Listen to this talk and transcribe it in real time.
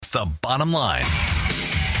The Bottom Line.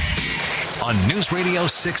 On News Radio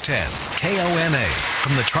 610, KONA.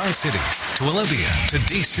 From the Tri-Cities to Olivia to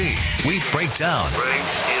D.C., we break down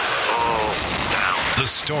the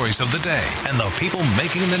stories of the day and the people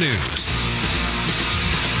making the news.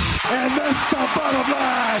 And that's the bottom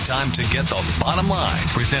line. Time to get the bottom line.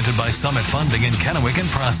 Presented by Summit Funding in Kennewick and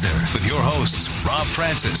Prosser. With your hosts, Rob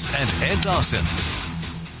Francis and Ed Dawson.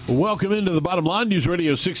 Welcome into the Bottom Line, News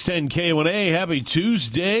Radio 610 KONA. Happy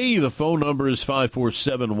Tuesday. The phone number is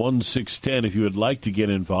 547-1610 if you would like to get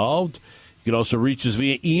involved. You can also reach us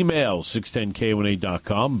via email,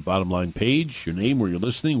 610KONA.com, bottom line page, your name, where you're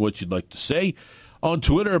listening, what you'd like to say. On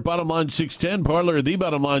Twitter, Bottom Line 610, Parler, The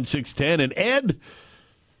Bottom Line 610. And Ed...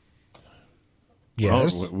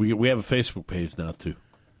 Yes. Oh, we have a Facebook page now, too.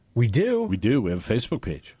 We do? We do. We have a Facebook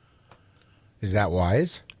page. Is that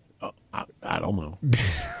wise? I don't know.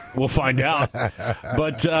 We'll find out.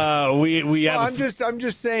 But we have... I'm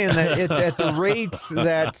just saying that at the rates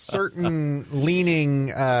that certain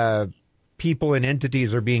leaning people and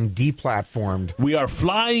entities are being deplatformed. We are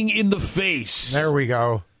flying in the face. There we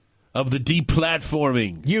go. Of the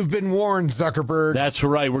deplatforming. You've been warned, Zuckerberg. That's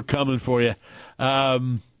right. We're coming for you.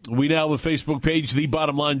 We now have a Facebook page, The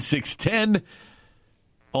Bottom Line 610,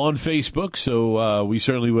 on Facebook. So we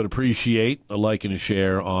certainly would appreciate a like and a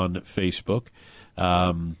share on Facebook.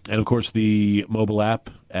 And, of course, the mobile app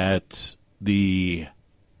at the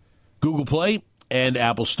Google Play and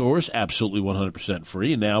Apple stores, absolutely 100%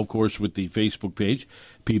 free. And now, of course, with the Facebook page,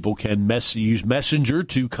 people can use Messenger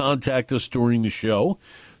to contact us during the show.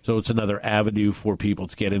 So it's another avenue for people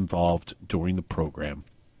to get involved during the program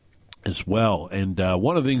as well. And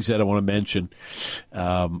one of the things that I want to mention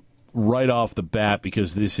right off the bat,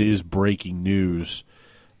 because this is breaking news,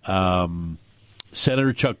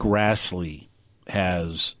 Senator Chuck Grassley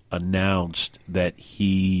has announced that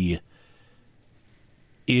he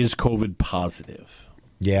is COVID positive.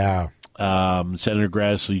 Yeah. Senator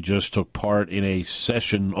Grassley just took part in a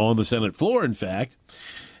session on the Senate floor, in fact,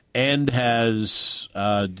 and has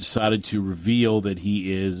decided to reveal that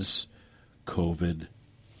he is COVID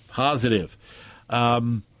positive.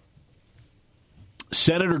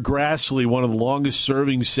 Senator Grassley, one of the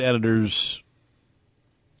longest-serving senators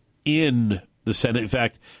in the Senate. In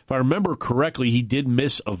fact, if I remember correctly, he did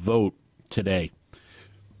miss a vote today.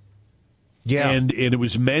 Yeah. And it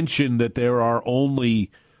was mentioned that there are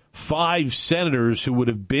only 5 senators who would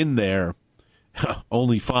have been there.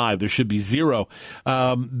 Only 5. There should be 0.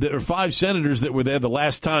 There are 5 senators that were there the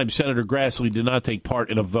last time Senator Grassley did not take part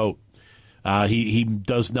in a vote. He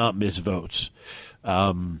does not miss votes.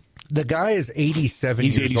 The guy is 87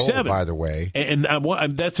 He's years 87. old, by the way. And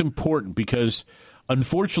that's important because,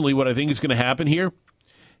 unfortunately, what I think is going to happen here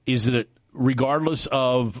is that regardless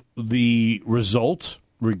of the results,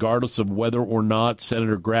 regardless of whether or not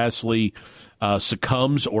Senator Grassley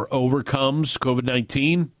succumbs or overcomes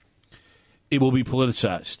COVID-19, it will be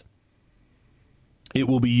politicized. It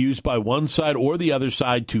will be used by one side or the other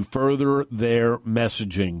side to further their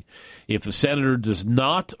messaging. If the senator does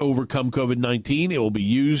not overcome COVID-19, it will be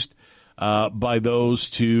used by those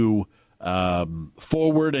to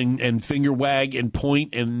forward and finger wag and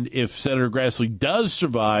point. And if Senator Grassley does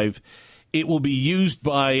survive, it will be used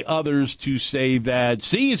by others to say that,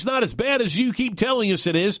 see, it's not as bad as you keep telling us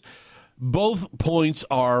it is. Both points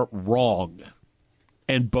are wrong.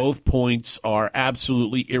 And both points are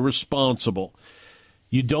absolutely irresponsible.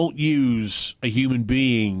 You don't use a human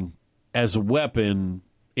being as a weapon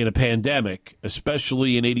in a pandemic,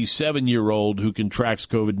 especially an 87-year-old who contracts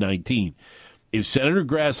COVID-19. If Senator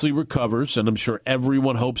Grassley recovers, and I'm sure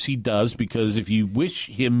everyone hopes he does, because if you wish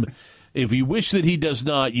that he does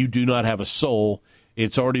not, you do not have a soul.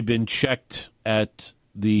 It's already been checked at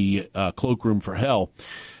the cloakroom for hell.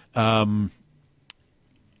 No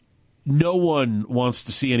one wants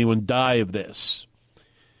to see anyone die of this.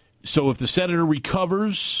 So if the senator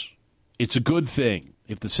recovers, it's a good thing.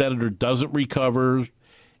 If the senator doesn't recover,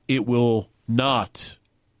 it will not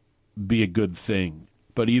be a good thing.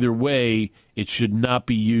 But either way, it should not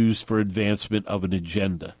be used for advancement of an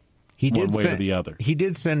agenda, one way or the other. He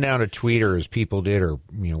did send out a tweet, or as people did, or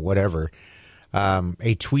whatever.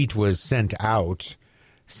 A tweet was sent out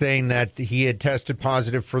saying that he had tested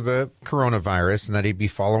positive for the coronavirus and that he'd be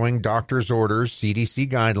following doctor's orders, CDC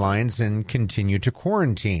guidelines, and continue to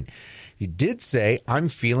quarantine. He did say, I'm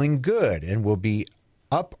feeling good and will be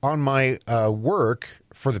up on my work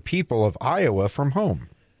for the people of Iowa from home.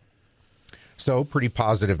 So, pretty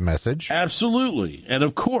positive message. Absolutely. And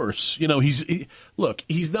of course,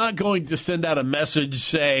 he's not going to send out a message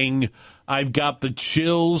saying, I've got the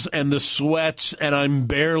chills and the sweats and I'm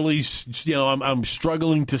barely, I'm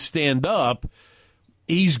struggling to stand up.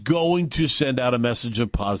 he's going to send out a message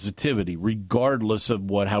of positivity, regardless of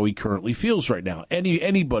how he currently feels right now.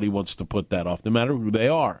 Anybody wants to put that off, no matter who they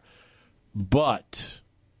are. But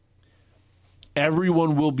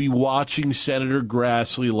everyone will be watching Senator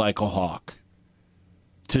Grassley like a hawk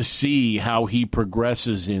to see how he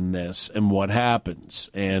progresses in this and what happens.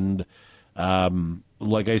 And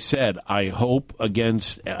like I said, I hope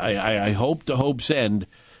I hope to hope's end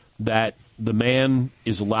that the man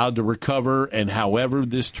is allowed to recover, and however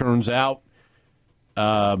this turns out,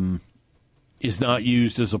 is not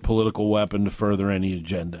used as a political weapon to further any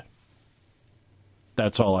agenda.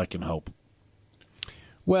 That's all I can hope.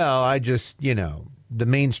 Well, I just, the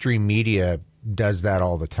mainstream media does that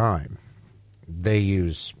all the time. They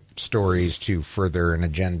use stories to further an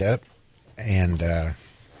agenda. And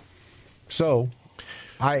so,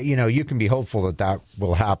 you can be hopeful that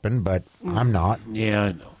will happen, but I'm not.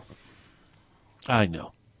 Yeah, I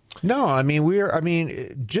know. No,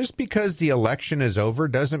 just because the election is over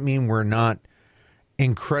doesn't mean we're not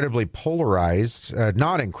incredibly polarized,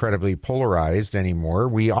 not incredibly polarized anymore.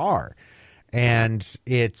 We are. And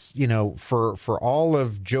it's, for all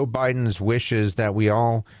of Joe Biden's wishes that we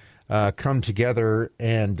all come together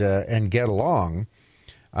and get along,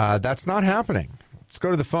 that's not happening. Let's go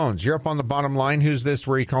to the phones. You're up on the bottom line. Who's this?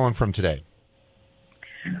 Where are you calling from today?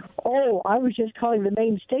 Oh, I was just calling the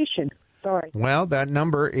main station. Sorry. Well, that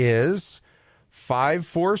number is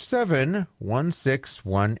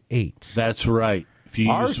 547-1618. That's right.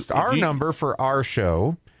 Our number for our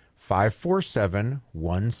show,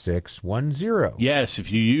 547-1610. Yes,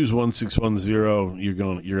 if you use 1610, you're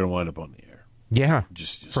going to wind up on the air. Yeah,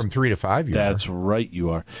 just from 3 to 5. That's right,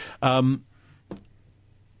 you are. And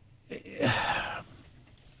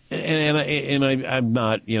I'm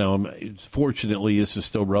not, fortunately, this is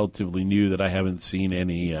still relatively new that I haven't seen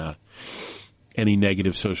any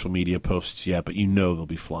negative social media posts yet, but they'll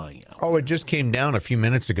be flying out. Oh, it just came down a few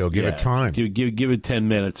minutes ago. Give it time. Give it 10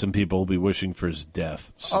 minutes, and people will be wishing for his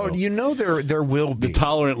death. So there will be. The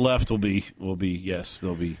tolerant left will be yes,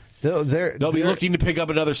 they'll be. They'll be looking to pick up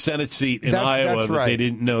another Senate seat in Iowa that they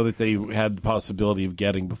didn't know that they had the possibility of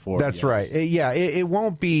getting before. That's right. Yeah, it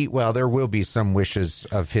won't be. Well, there will be some wishes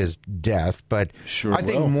of his death, but I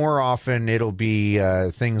think more often it'll be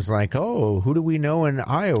things like, "Oh, who do we know in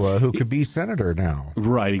Iowa who could be senator now?"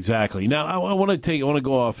 Right. Exactly. Now, I want to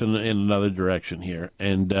go off in another direction here,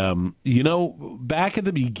 and back at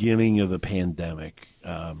the beginning of the pandemic.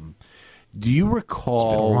 Do you recall?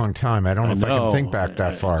 It's been a long time. I don't know if I can think back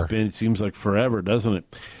that far. It seems like forever, doesn't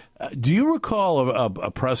it? Do you recall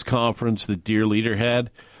a press conference that Dear Leader had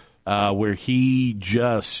where he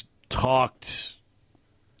just talked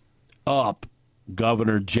up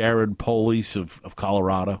Governor Jared Polis of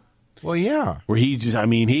Colorado? Well, yeah. Where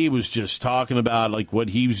he was just talking about like what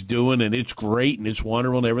he was doing, and it's great and it's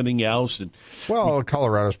wonderful and everything else. And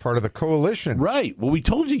Colorado's part of the coalition, right? Well, we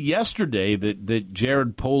told you yesterday that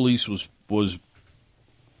Jared Polis was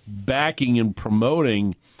backing and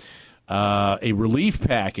promoting a relief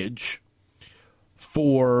package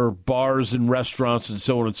for bars and restaurants and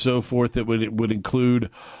so on and so forth that would include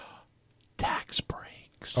tax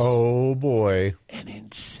breaks. Oh, boy. And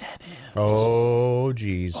incentives. Oh,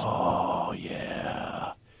 geez. Oh,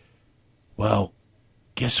 yeah. Well,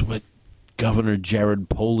 guess what Governor Jared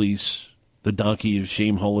Polis, the Donkey of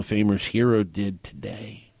Shame Hall of Famer's hero, did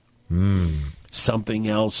today? Something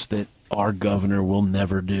else that our governor will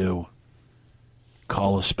never do.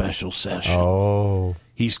 Call a special session. Oh.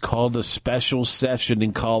 He's called a special session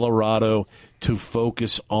in Colorado to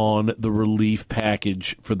focus on the relief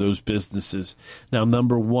package for those businesses. Now,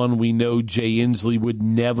 number one, we know Jay Inslee would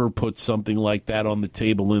never put something like that on the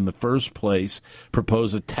table in the first place,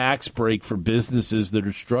 propose a tax break for businesses that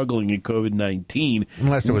are struggling in COVID-19.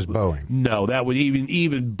 Unless it was Boeing. No, that would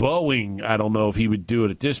even Boeing, I don't know if he would do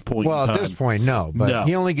it at this point in time. Well, at this point, no. But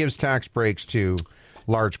he only gives tax breaks to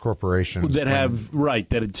large corporations that have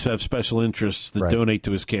special interests that donate to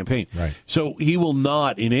his campaign. Right. So he will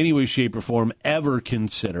not in any way, shape, or form ever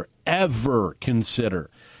consider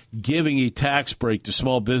giving a tax break to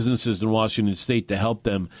small businesses in Washington State to help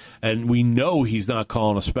them. And we know he's not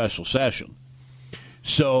calling a special session.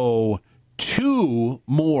 So 2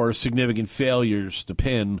 more significant failures to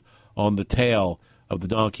pin on the tail of the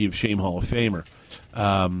Donkey of Shame Hall of Famer.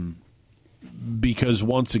 Because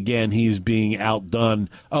once again, he's being outdone.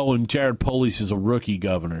 Oh, and Jared Polis is a rookie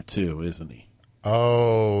governor, too, isn't he?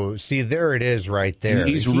 Oh, see, there it is right there.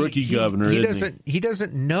 He's a rookie governor, He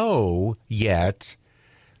doesn't know yet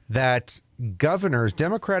that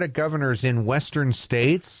Democratic governors in western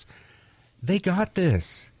states, they got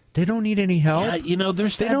this. They don't need any help. Yeah, you know,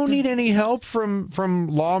 they don't need any help from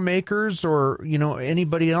lawmakers or, you know,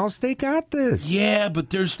 anybody else. They got this. Yeah, but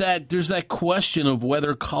there's that question of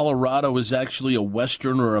whether Colorado is actually a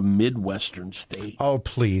Western or a Midwestern state. Oh,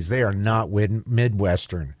 please. They are not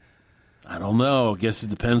Midwestern. I don't know. I guess it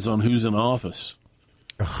depends on who's in office.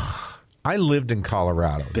 I lived in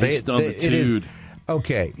Colorado. Based on the dude.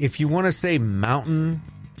 Okay, if you want to say mountain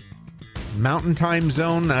time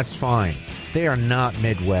zone, that's fine. They are not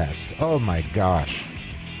Midwest. Oh, my gosh.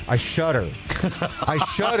 I shudder. I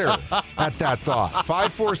shudder at that thought.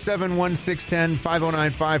 547-1610,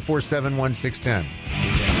 509-547-1610.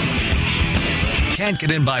 Can't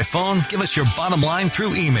get in by phone? Give us your bottom line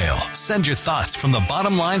through email. Send your thoughts from the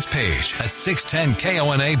Bottom Lines page at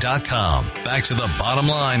 610KONA.com. Back to the Bottom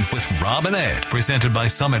Line with Rob and Ed, presented by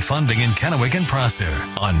Summit Funding in Kennewick and Prosser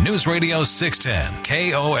on News Radio 610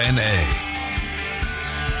 KONA.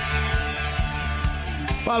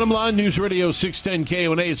 Bottom Line, News Radio 610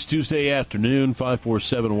 KONA. It's Tuesday afternoon,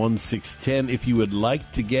 547-1610. If you would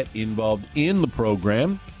like to get involved in the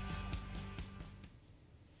program,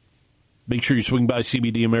 make sure you swing by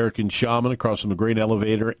CBD American Shaman across from the Grain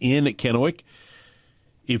Elevator in Kennewick.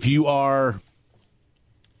 If you are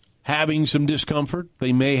having some discomfort,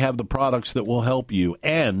 they may have the products that will help you.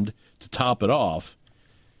 And to top it off,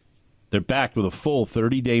 they're backed with a full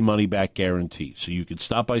 30-day money-back guarantee. So you can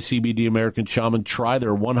stop by CBD American Shaman, try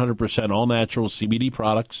their 100% all-natural CBD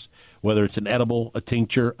products, whether it's an edible, a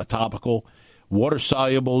tincture, a topical,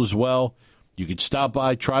 water-soluble as well. You can stop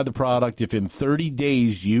by, try the product. If in 30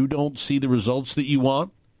 days you don't see the results that you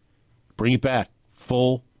want, bring it back.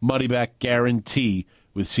 Full money-back guarantee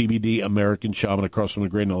with CBD American Shaman across from the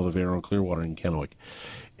Grain Elevator on Clearwater in Kennewick.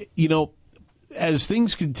 You know, as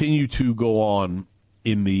things continue to go on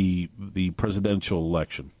in the presidential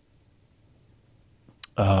election,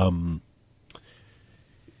 there's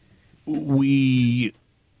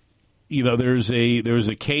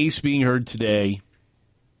a case being heard today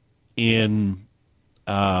in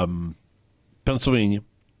Pennsylvania,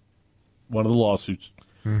 one of the lawsuits.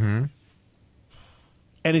 Mm-hmm.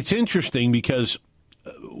 And it's interesting because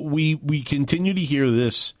we continue to hear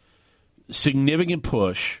this significant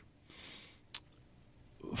push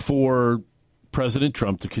for President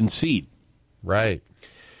Trump to concede. Right.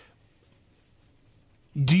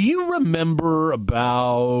 Do you remember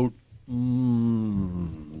about 6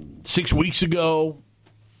 weeks ago,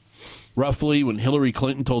 roughly, when Hillary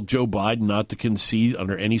Clinton told Joe Biden not to concede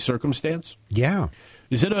under any circumstance? Yeah.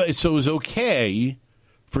 So it was okay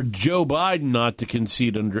for Joe Biden not to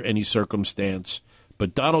concede under any circumstance,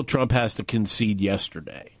 but Donald Trump has to concede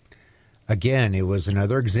yesterday. Again, it was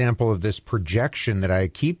another example of this projection that I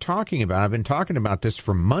keep talking about. I've been talking about this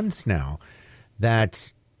for months now, and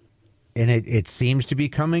it seems to be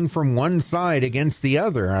coming from one side against the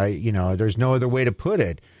other. There's no other way to put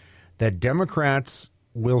it, that Democrats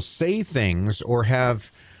will say things or have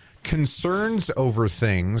concerns over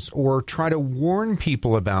things or try to warn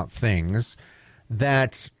people about things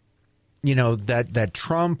that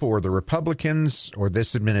Trump or the Republicans or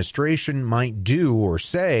this administration might do or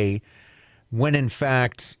say, when in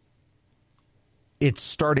fact it's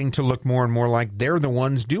starting to look more and more like they're the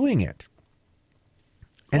ones doing it.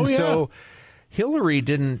 And so Hillary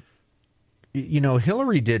didn't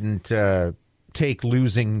take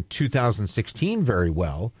losing 2016 very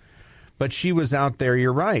well, but she was out there,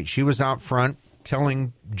 you're right, she was out front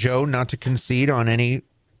telling Joe not to concede on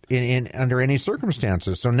under any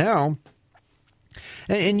circumstances. So now,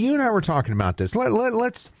 and you and I were talking about this,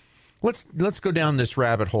 Let's go down this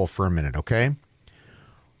rabbit hole for a minute, okay?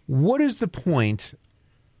 What is the point,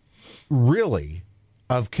 really,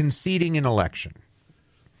 of conceding an election?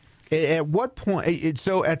 At what point?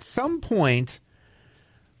 So at some point,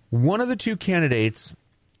 one of the two candidates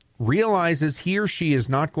realizes he or she is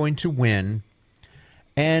not going to win,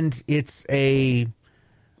 and it's a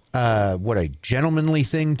gentlemanly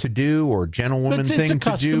thing to do or gentlewoman thing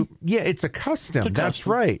to do. Yeah, it's a custom. That's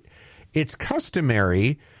right. It's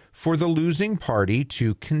customary for the losing party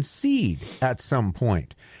to concede at some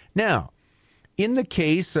point. Now, in the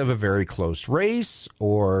case of a very close race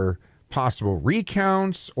or possible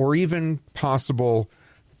recounts or even possible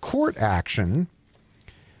court action,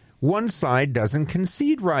 one side doesn't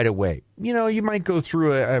concede right away. You might go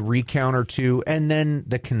through a recount or two, and then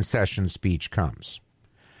the concession speech comes.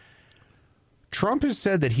 Trump has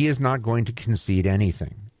said that he is not going to concede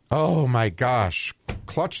anything. Oh, my gosh.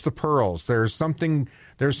 Clutch the pearls. There's something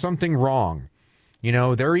wrong.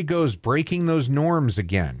 There he goes, breaking those norms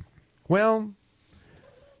again. Well,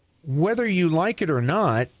 whether you like it or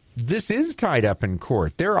not, this is tied up in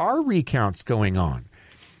court. There are recounts going on.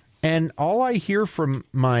 And all I hear from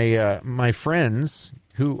my friends,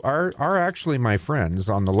 who are actually my friends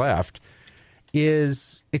on the left,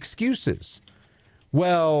 is excuses.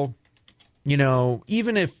 Well,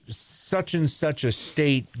 even if such and such a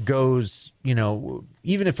state goes,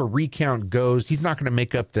 even if a recount goes, he's not going to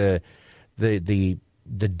make up the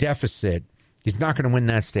deficit. He's not going to win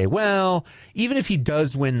that state. Well, even if he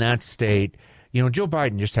does win that state, Joe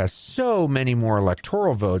Biden just has so many more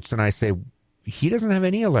electoral votes. And I say, he doesn't have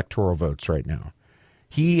any electoral votes right now.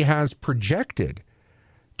 He has projected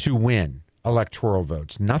to win electoral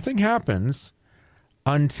votes. Nothing happens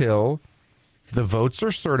until the votes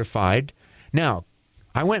are certified. Now,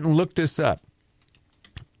 I went and looked this up.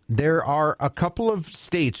 There are a couple of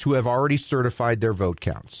states who have already certified their vote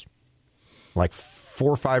counts, like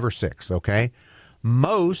 4, 5, or 6, okay?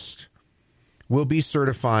 Most will be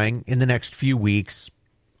certifying in the next few weeks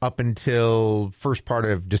up until first part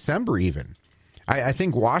of December even. I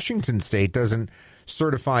think Washington State doesn't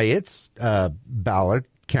certify its ballot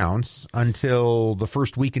counts until the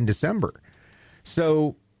first week in December.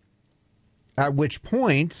 So at which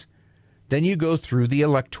point, then you go through the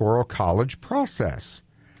Electoral College process.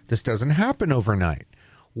 This doesn't happen overnight.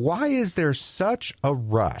 Why is there such a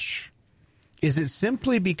rush? Is it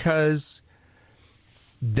simply because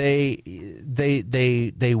they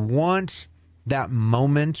want that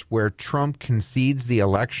moment where Trump concedes the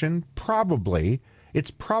election? Probably.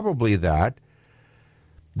 It's probably that.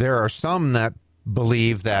 There are some that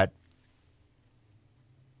believe that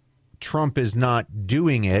Trump is not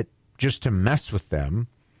doing it just to mess with them.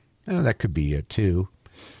 That could be it too.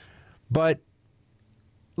 But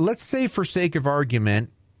let's say, for sake of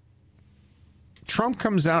argument, Trump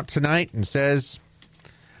comes out tonight and says,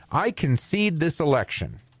 I concede this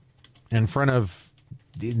election in front of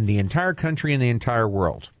the entire country and the entire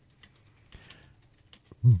world.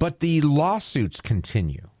 But the lawsuits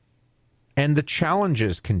continue and the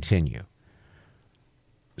challenges continue.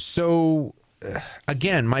 So,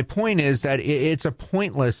 again, my point is that it's a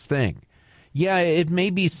pointless thing. Yeah, it may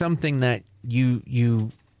be something that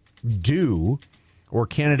you do or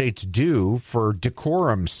candidates do for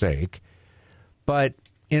decorum's sake, but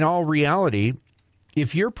in all reality,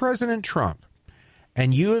 if you're President Trump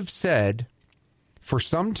and you have said for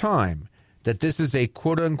some time that this is a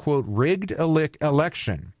quote-unquote rigged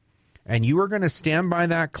election, and you are going to stand by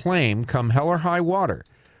that claim come hell or high water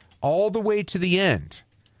all the way to the end,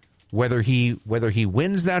 whether he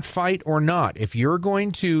wins that fight or not, if you're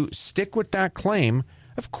going to stick with that claim,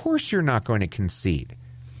 of course you're not going to concede.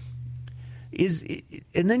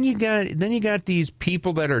 And then you got these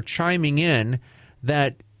people that are chiming in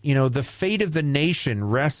that, the fate of the nation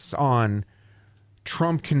rests on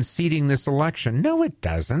Trump conceding this election. No, it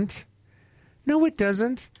doesn't. No, it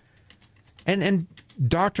doesn't. And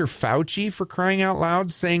Dr. Fauci, for crying out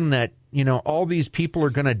loud, saying that, all these people are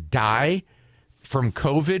going to die from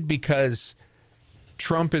COVID because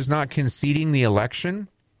Trump is not conceding the election.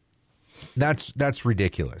 That's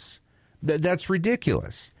ridiculous. That's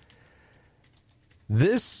ridiculous.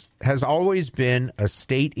 This has always been a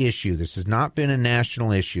state issue. This has not been a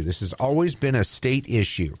national issue. This has always been a state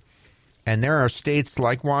issue. And there are states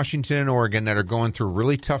like Washington and Oregon that are going through a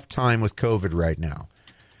really tough time with COVID right now.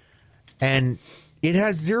 And it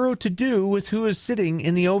has zero to do with who is sitting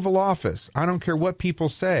in the Oval Office. I don't care what people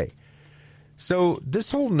say. So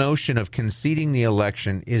this whole notion of conceding the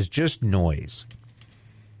election is just noise.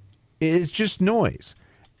 It's just noise.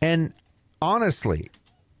 And honestly,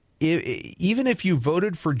 even if you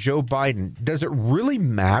voted for Joe Biden, does it really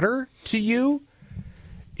matter to you?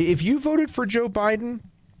 If you voted for Joe Biden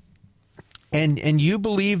and you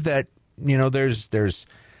believe that, there's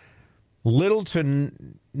little to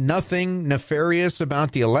nothing nefarious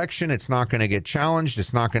about the election, it's not going to get challenged,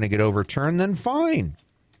 it's not going to get overturned, then fine.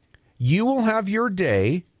 You will have your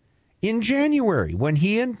day in January when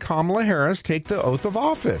he and Kamala Harris take the oath of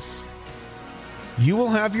office. You will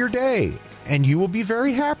have your day, and you will be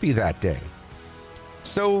very happy that day.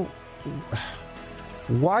 So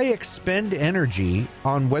why expend energy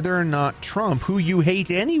on whether or not Trump, who you hate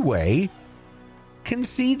anyway,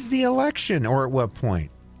 concedes the election, or at what point?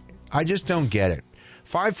 I just don't get it.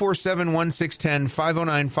 547-1610,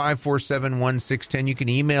 509-547-1610. You can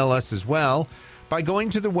email us as well by going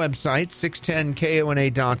to the website,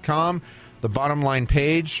 610kona.com, the bottom line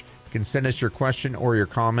page. You can send us your question or your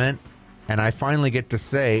comment. And I finally get to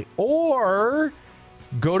say, or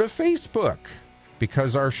go to Facebook,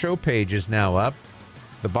 because our show page is now up,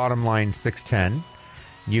 the bottom line 610.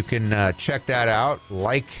 You can check that out,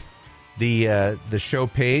 like the show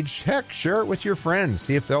page. Heck, share it with your friends.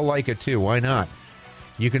 See if they'll like it too. Why not?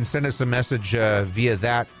 You can send us a message via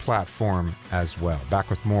that platform as well. Back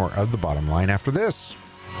with more of The Bottom Line after this.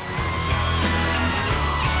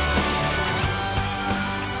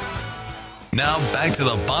 Now back to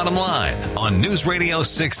The Bottom Line on News Radio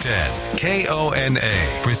 610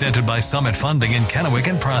 KONA, presented by Summit Funding in Kennewick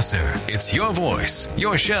and Prosser. It's your voice,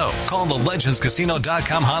 your show. Call the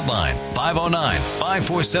legendscasino.com hotline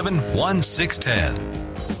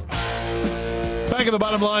 509-547-1610. Back at The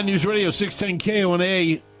Bottom Line, News Radio 610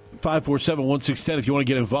 KONA 547-1610. If you want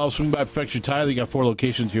to get involved, swing by Perfection Tire. They got 4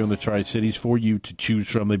 locations here in the Tri-Cities for you to choose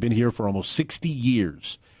from. They've been here for almost 60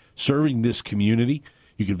 years serving this community.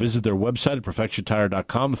 You can visit their website at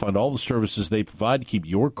perfectiontire.com to find all the services they provide to keep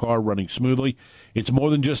your car running smoothly. It's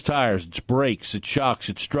more than just tires. It's brakes, it's shocks,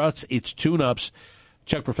 it's struts, it's tune-ups.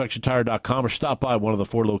 Check perfectiontire.com or stop by one of the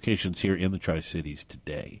 4 locations here in the Tri-Cities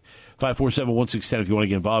today. 547-1610 if you want to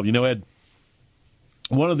get involved. You know, Ed,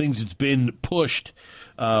 one of the things that's been pushed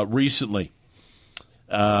recently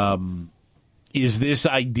is this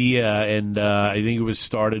idea, and I think it was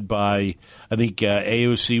started by,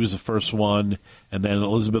 AOC was the first one, and then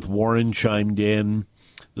Elizabeth Warren chimed in,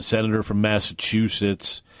 the senator from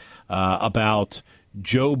Massachusetts, about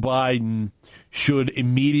Joe Biden should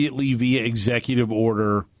immediately, via executive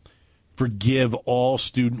order, forgive all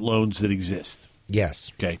student loans that exist.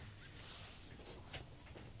 Yes. Okay.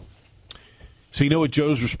 So you know what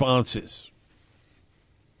Joe's response is?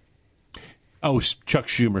 Oh, Chuck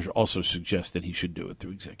Schumer also suggested he should do it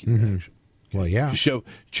through executive action. Well, yeah.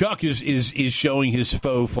 Chuck is showing his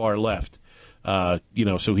faux far left, so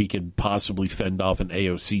he could possibly fend off an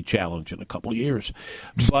AOC challenge in a couple of years.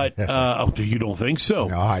 But you don't think so?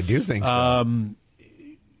 No, I do think so.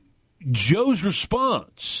 Joe's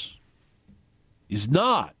response is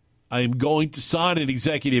not, I am going to sign an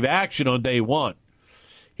executive action on day one.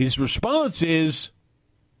 His response is,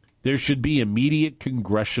 there should be immediate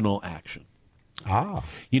congressional action. Ah.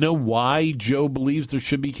 You know why Joe believes there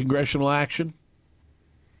should be congressional action?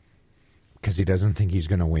 Because he doesn't think he's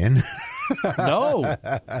going to win. No,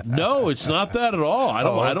 it's not that at all.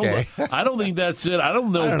 I don't think that's it. I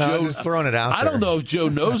don't know if Joe. I'm just throwing it out. I don't know if Joe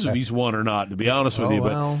knows if he's won or not. To be honest with you,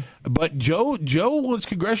 well. but Joe wants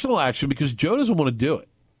congressional action because Joe doesn't want to do it.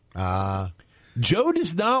 Joe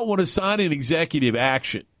does not want to sign an executive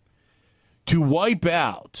action to wipe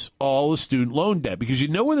out all the student loan debt, because you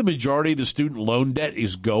know where the majority of the student loan debt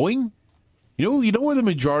is going? You know where the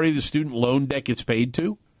majority of the student loan debt gets paid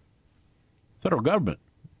to? Federal government.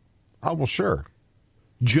 Oh, well, sure.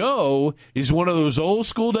 Joe is one of those old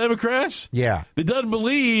school Democrats that doesn't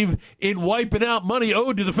believe in wiping out money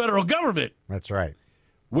owed to the federal government. That's right.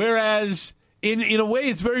 Whereas, in a way,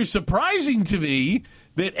 it's very surprising to me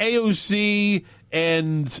that AOC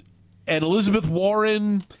and Elizabeth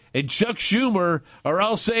Warren and Chuck Schumer are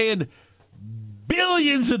all saying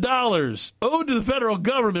billions of dollars owed to the federal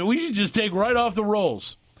government. We should just take right off the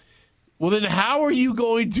rolls. Well, then how are you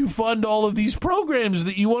going to fund all of these programs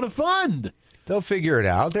that you want to fund? They'll figure it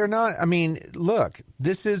out. They're not. I mean, look,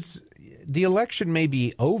 the election may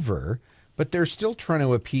be over, but they're still trying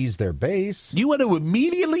to appease their base. You want to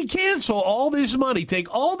immediately cancel all this money,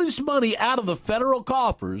 take all this money out of the federal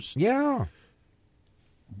coffers. Yeah.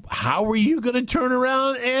 How are you going to turn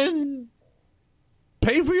around and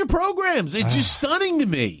pay for your programs? It's just stunning to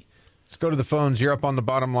me. Let's go to the phones. You're up on The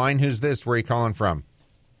Bottom Line. Who's this? Where are you calling from?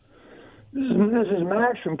 This is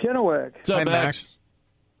Max from Kennewick. What's up, Hi, Max?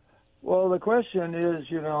 Well, the question is,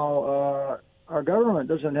 our government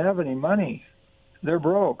doesn't have any money. They're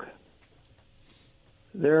broke.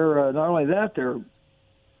 They're not only that, they're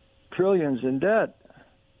trillions in debt.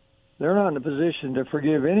 They're not in a position to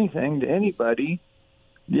forgive anything to anybody.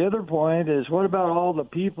 The other point is, what about all the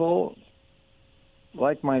people,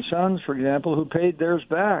 like my sons, for example, who paid theirs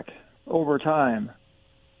back over time?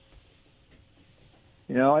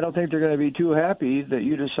 I don't think they're going to be too happy that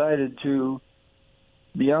you decided to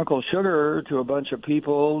be Uncle Sugar to a bunch of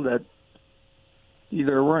people that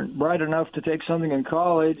either weren't bright enough to take something in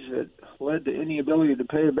college that led to any ability to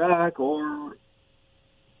pay back, or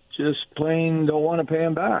just plain don't want to pay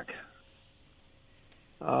them back.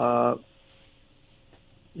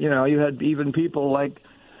 You had even people like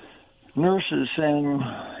nurses saying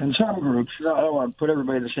in some groups, I don't want to put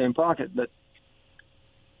everybody in the same pocket, but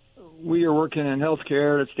we are working in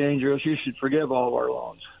healthcare, it's dangerous, you should forgive all of our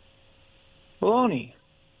loans. Baloney.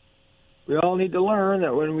 We all need to learn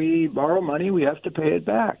that when we borrow money, we have to pay it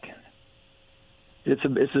back. It's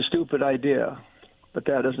a stupid idea, but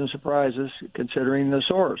that doesn't surprise us considering the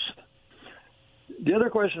source. The other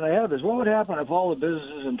question I have is, what would happen if all the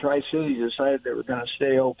businesses in Tri-Cities decided they were going to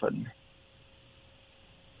stay open?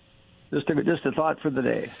 Just a thought for the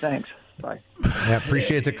day. Thanks. Bye. Yeah,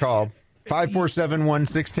 appreciate the call.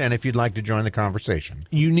 547-1610 if you'd like to join the conversation.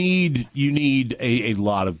 You need a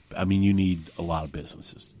lot of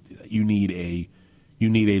businesses to do that. You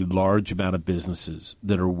need a large amount of businesses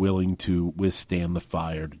that are willing to withstand the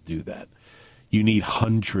fire to do that. You need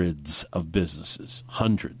hundreds of businesses,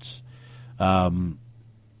 hundreds of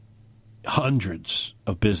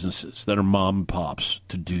businesses that are mom and pops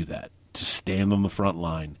to do that, to stand on the front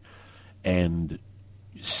line and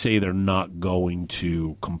say they're not going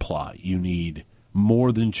to comply. You need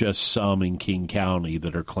more than just some in King County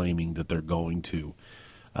that are claiming that they're going to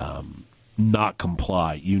not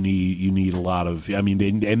comply. You need a lot of. They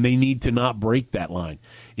need to not break that line.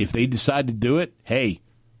 If they decide to do it, hey,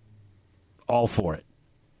 all for it.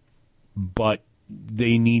 But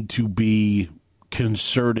they need to be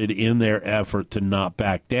concerted in their effort to not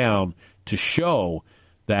back down, to show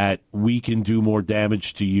that we can do more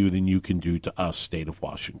damage to you than you can do to us, state of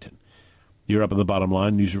Washington. You're up at the bottom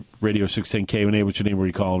line. News Radio 610 KONA. What's your name? Where are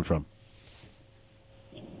you calling from?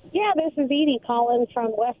 Yeah, this is Edie calling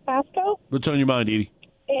from West Pasco. What's on your mind, Edie?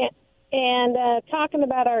 And talking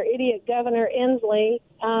about our idiot Governor Inslee,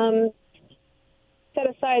 set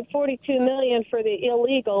aside $42 million for the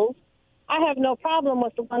illegals. I have no problem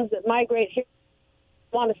with the ones that migrate here.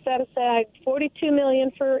 Want to set aside $42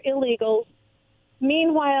 million for illegals.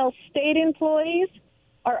 Meanwhile, state employees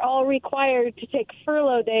are all required to take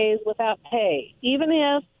furlough days without pay, even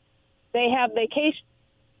if they have vacation.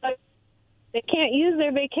 They can't use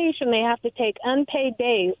their vacation. They have to take unpaid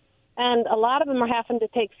days, and a lot of them are having to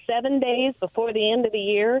take 7 days before the end of the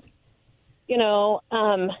year.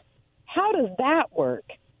 How does that work?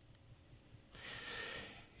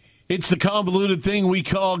 It's the convoluted thing we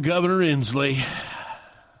call Governor Inslee,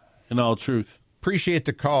 in all truth. Appreciate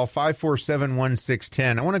the call,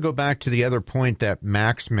 547-1610. I want to go back to the other point that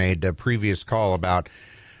Max made, the previous call about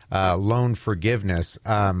loan forgiveness.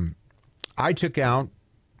 I took out,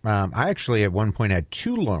 I actually at one point had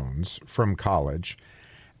 2 loans from college,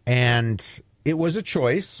 and it was a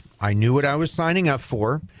choice. I knew what I was signing up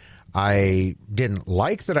for. I didn't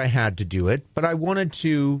like that I had to do it, but I wanted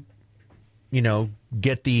to,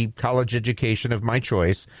 get the college education of my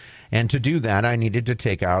choice. And to do that, I needed to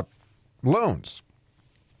take out loans.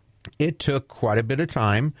 It took quite a bit of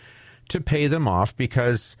time to pay them off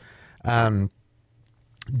because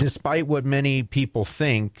despite what many people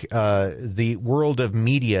think, the world of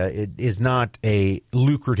media is not a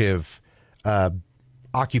lucrative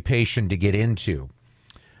occupation to get into.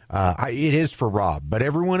 It is for Rob, but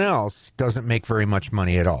everyone else doesn't make very much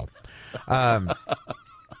money at all.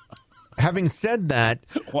 Having said that,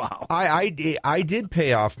 wow, I did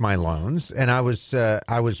pay off my loans, and I was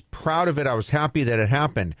proud of it. I was happy that it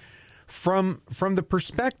happened. From the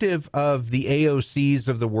perspective of the AOCs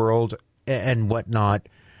of the world and whatnot,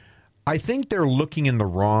 I think they're looking in the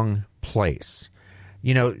wrong place.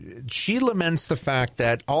 She laments the fact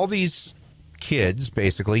that all these kids,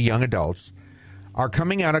 basically young adults, are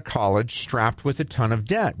coming out of college strapped with a ton of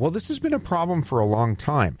debt. Well, this has been a problem for a long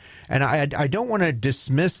time, and I don't want to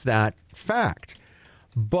dismiss that fact,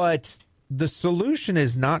 but the solution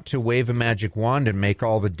is not to wave a magic wand and make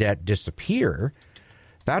all the debt disappear.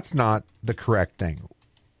 That's not the correct thing.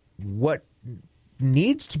 What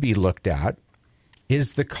needs to be looked at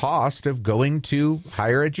is the cost of going to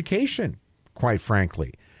higher education, quite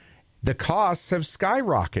frankly. The costs have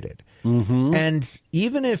skyrocketed. Mm-hmm. And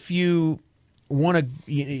even if you want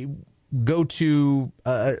to go to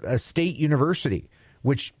a state university,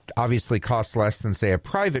 which obviously costs less than, say, a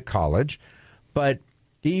private college, but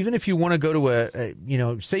even if you want to go to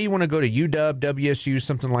say you want to go to UW, WSU,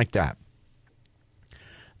 something like that,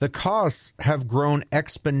 the costs have grown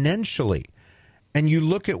exponentially. And you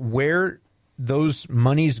look at where those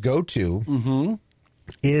monies go to mm-hmm.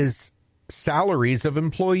 is salaries of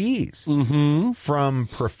employees, mm-hmm. from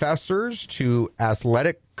professors to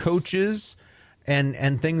athletic coaches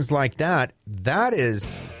and things like that.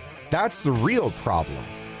 That's the real problem,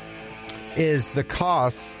 is the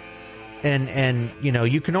costs. And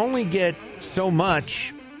you can only get so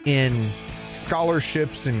much in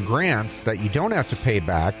scholarships and grants that you don't have to pay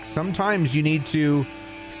back. Sometimes you need to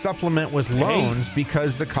supplement with loans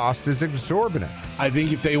because the cost is exorbitant. I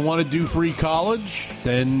think if they want to do free college,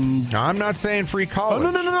 then... No, I'm not saying free college.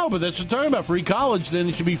 Oh, no, but that's what I'm talking about. Free college, then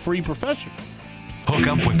it should be free professors. Hook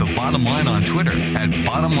up with the Bottom Line on Twitter at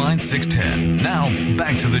BottomLine610. Now,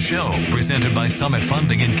 back to the show, presented by Summit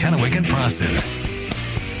Funding in Kennewick and Prosser.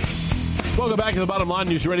 Welcome back to the Bottom Line,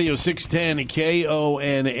 News Radio 610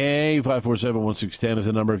 KONA. 547-1610 is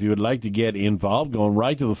the number if you would like to get involved. Going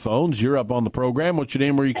right to the phones. You're up on the program. What's your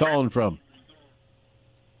name? Where are you calling from?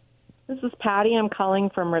 This is Patty. I'm calling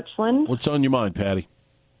from Richland. What's on your mind, Patty?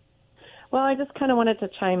 Well, I just kind of wanted to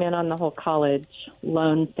chime in on the whole college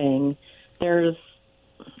loan thing.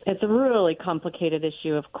 It's a really complicated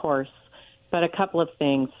issue, of course, but a couple of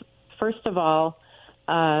things. First of all,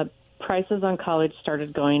 prices on college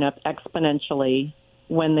started going up exponentially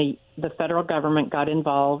when the federal government got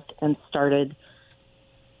involved and started,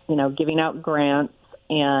 giving out grants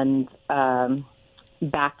and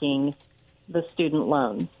backing the student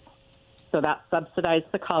loans. So that subsidized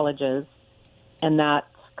the colleges, and that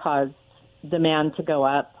caused demand to go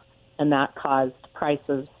up, and that caused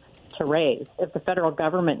prices to raise. If the federal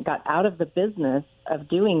government got out of the business of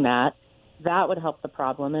doing that, that would help the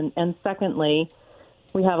problem. And secondly,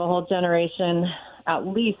 we have a whole generation, at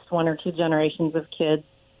least one or two generations of kids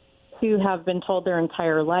who have been told their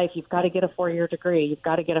entire life, you've got to get a 4-year degree, you've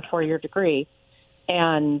got to get a 4-year degree.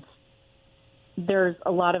 And there's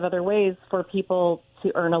a lot of other ways for people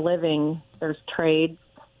to earn a living. There's trades,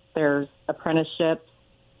 there's apprenticeships,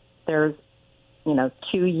 there's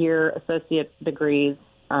 2-year associate degrees.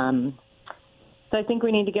 So I think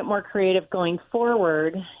we need to get more creative going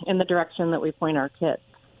forward in the direction that we point our kids.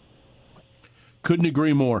 Couldn't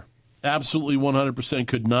agree more. Absolutely 100%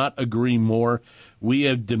 could not agree more. We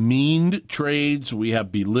have demeaned trades. We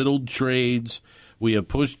have belittled trades. We have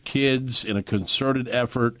pushed kids in a concerted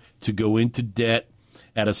effort to go into debt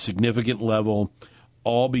at a significant level,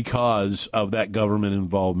 all because of that government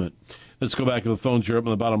involvement. Let's go back to the phones. You're up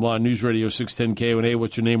on the Bottom Line. News Radio 610 KONA.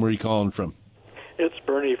 What's your name? Where are you calling from? It's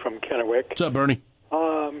Bernie from Kennewick. What's up, Bernie?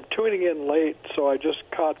 Tuning in late, so I just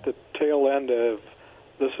caught the tail end of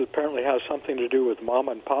this. Apparently has something to do with mom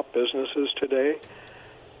and pop businesses today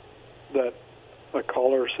that a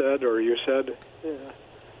caller said, or you said,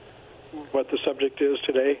 what the subject is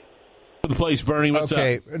today. The place, Bernie. What's up?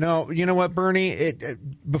 Okay, no, you know what, Bernie?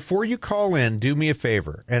 Before you call in, do me a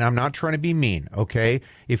favor, and I'm not trying to be mean, okay?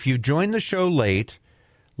 If you join the show late,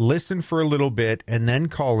 listen for a little bit, and then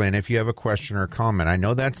call in if you have a question or a comment. I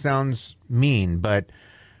know that sounds mean, but,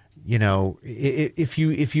 if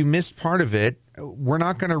you missed part of it, we're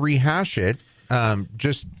not going to rehash it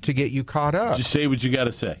just to get you caught up. Just say what you got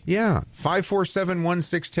to say. Yeah,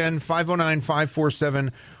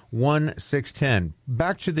 547-1610, 509-547-1610.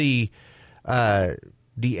 Back to the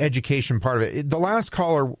education part of it. The last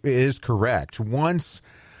caller is correct. Once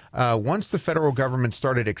the federal government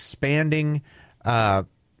started expanding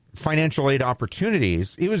financial aid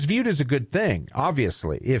opportunities, it was viewed as a good thing.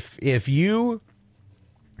 Obviously, if you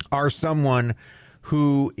are someone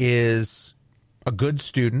who is a good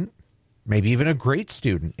student, maybe even a great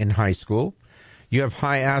student in high school, you have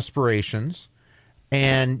high aspirations,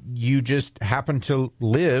 and you just happen to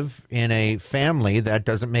live in a family that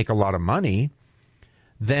doesn't make a lot of money,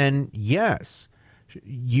 then yes,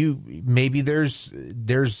 maybe there's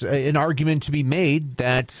an argument to be made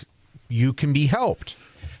that you can be helped.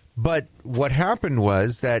 But what happened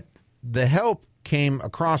was that the help came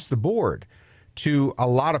across the board to a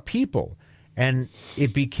lot of people, and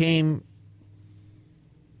it became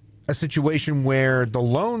a situation where the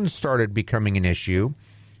loans started becoming an issue.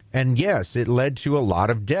 And yes, it led to a lot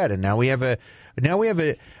of debt, and now we have a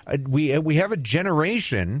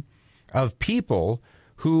generation of people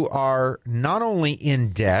who are not only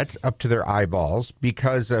in debt up to their eyeballs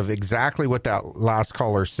because of exactly what that last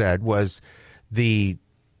caller said was this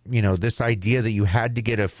idea that you had to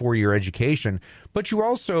get a 4-year education, but you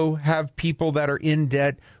also have people that are in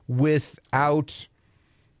debt without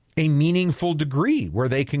a meaningful degree where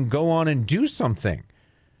they can go on and do something.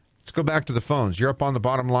 Let's go back to the phones. You're up on the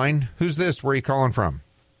Bottom Line. Who's this? Where are you calling from?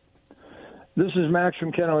 This is Max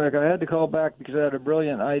from Kennewick. I had to call back because I had a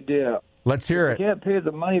brilliant idea. Let's hear it. You can't pay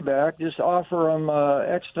the money back. Just offer them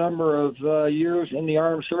X number of years in the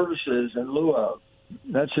armed services in lieu of.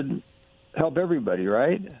 That should help everybody,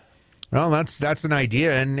 right? Well, that's an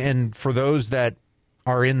idea. And for those that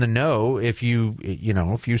are in the know, if you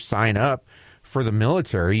sign up for the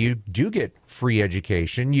military, you do get free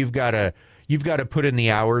education. You've got to put in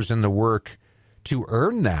the hours and the work to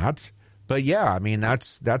earn that. But yeah, I mean,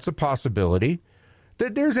 that's a possibility.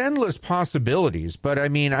 There's endless possibilities. But I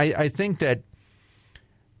mean, I think that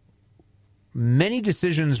many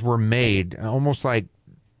decisions were made, almost like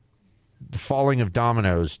the falling of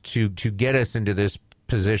dominoes, to get us into this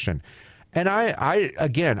position. And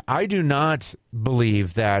I do not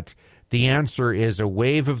believe that the answer is a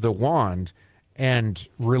wave of the wand and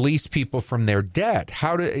release people from their debt.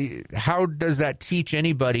 How does that teach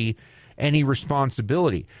anybody any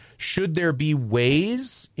responsibility? Should there be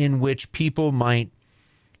ways in which people might,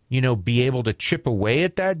 be able to chip away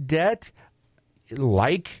at that debt,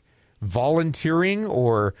 like volunteering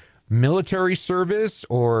or military service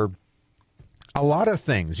or A lot of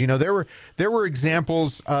things. There were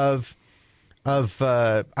examples of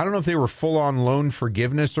I don't know if they were full-on loan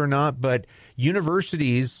forgiveness or not, but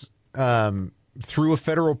universities, through a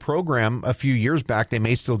federal program a few years back, they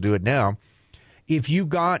may still do it now, if you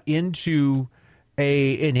got into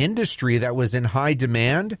an industry that was in high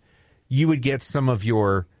demand, you would get some of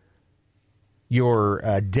your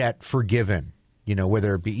debt forgiven.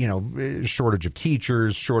 Whether it be, shortage of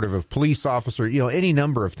teachers, shortage of police officers, any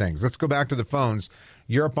number of things. Let's go back to the phones.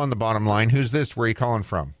 You're up on the bottom line. Who's this? Where are you calling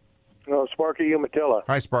from? No, Sparky Umatilla.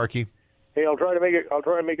 Hi, Sparky. Hey, I'll try to make it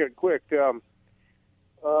quick. The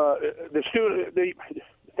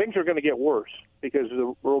things are going to get worse because of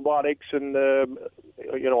the robotics and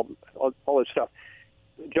all this stuff.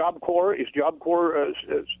 Job Corps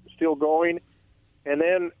still going, and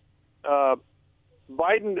then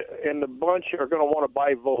Biden and the bunch are going to want to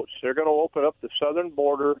buy votes. They're going to open up the southern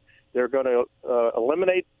border. They're going to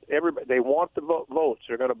eliminate everybody. They want the votes.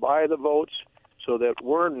 They're going to buy the votes so that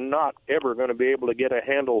we're not ever going to be able to get a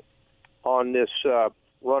handle on this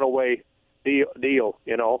runaway deal.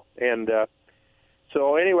 And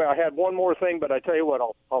so anyway, I had one more thing, but I tell you what,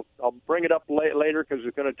 I'll bring it up later because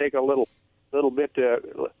it's going to take a little bit. For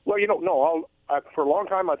a long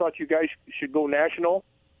time I thought you guys should go national,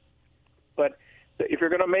 but if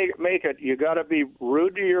you're going to make it, you got to be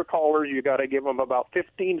rude to your callers. You got to give them about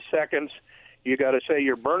 15 seconds. You got to say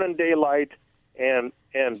you're burning daylight and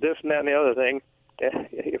this and that and the other thing.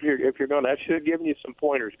 If you're going, that should have given you some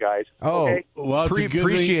pointers, guys. Oh, okay? Well, it's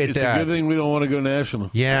appreciate that. It's a good thing we don't want to go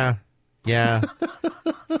national. Yeah.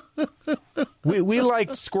 we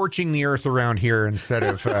like scorching the earth around here instead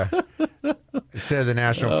of the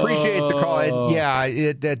national. Appreciate the call.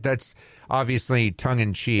 That's obviously tongue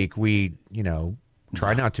in cheek. We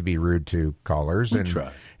try not to be rude to callers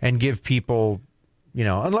and give people,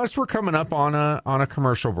 unless we're coming up on a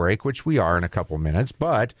commercial break, which we are in a couple minutes,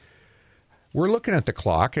 but we're looking at the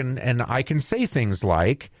clock and I can say things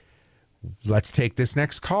like, let's take this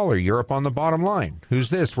next caller. You're up on the bottom line. Who's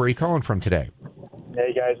this? Where are you calling from today?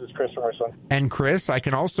 Hey, guys, it's Chris from Richland. And Chris, I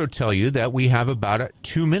can also tell you that we have about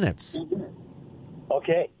 2 minutes.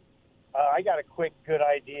 Okay. I got a quick good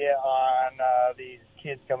idea on these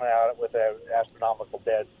kids coming out with astronomical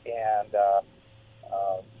debts and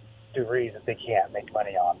degrees that they can't make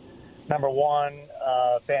money on. Number one,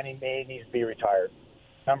 Fannie Mae needs to be retired.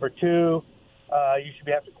 Number two, you should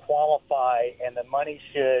have to qualify, and the money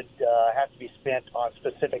should have to be spent on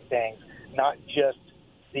specific things, not just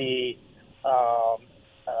the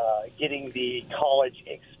getting the college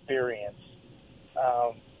experience.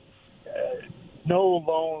 No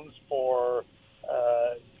loans for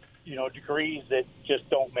degrees that just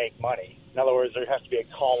don't make money. In other words, there has to be a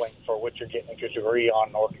calling for what you're getting your degree on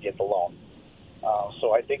in order to get the loan.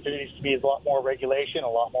 So I think there needs to be a lot more regulation, a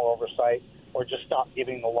lot more oversight, or just stop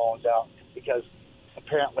giving the loans out because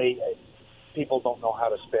apparently people don't know how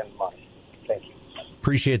to spend money. Thank you.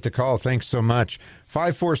 Appreciate the call. Thanks so much.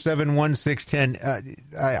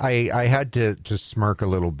 547-1610. I had to smirk a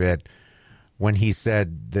little bit when he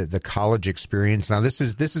said the college experience. Now, this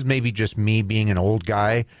is maybe just me being an old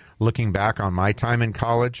guy looking back on my time in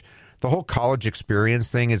college. The whole college experience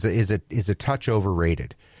thing is a touch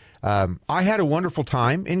overrated. I had a wonderful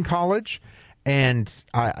time in college, and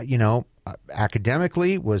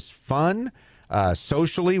academically was fun.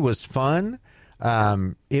 Socially was fun.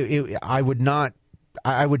 I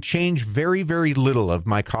would change very, very little of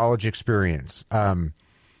my college experience.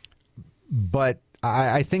 But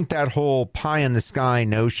I think that whole pie in the sky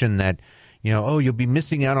notion that, you'll be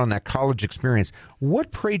missing out on that college experience.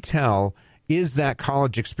 What, pray tell, is that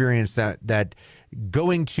college experience that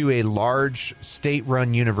going to a large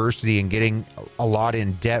state-run university and getting a lot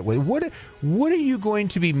in debt with? What are you going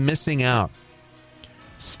to be missing out?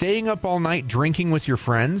 Staying up all night drinking with your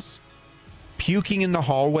friends, puking in the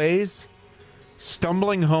hallways,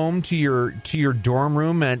 stumbling home to your dorm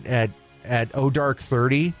room at dark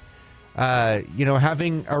 30,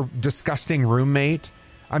 having a disgusting roommate.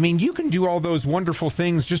 I mean, you can do all those wonderful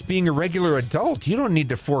things just being a regular adult. You don't need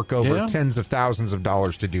to fork over tens of thousands of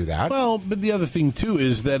dollars to do that. Well, but the other thing, too,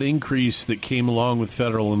 is that increase that came along with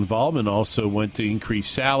federal involvement also went to increase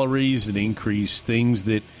salaries and increase things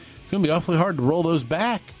that it's going to be awfully hard to roll those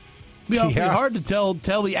back. It'll be awfully hard to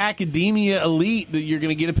tell the academia elite that you're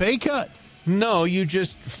going to get a pay cut. No, you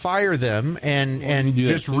just fire them and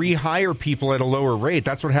just rehire people at a lower rate.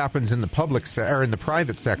 That's what happens in the or in the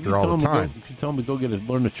private sector all the time. You tell them to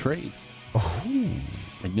learn a trade. Oh,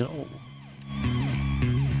 I know.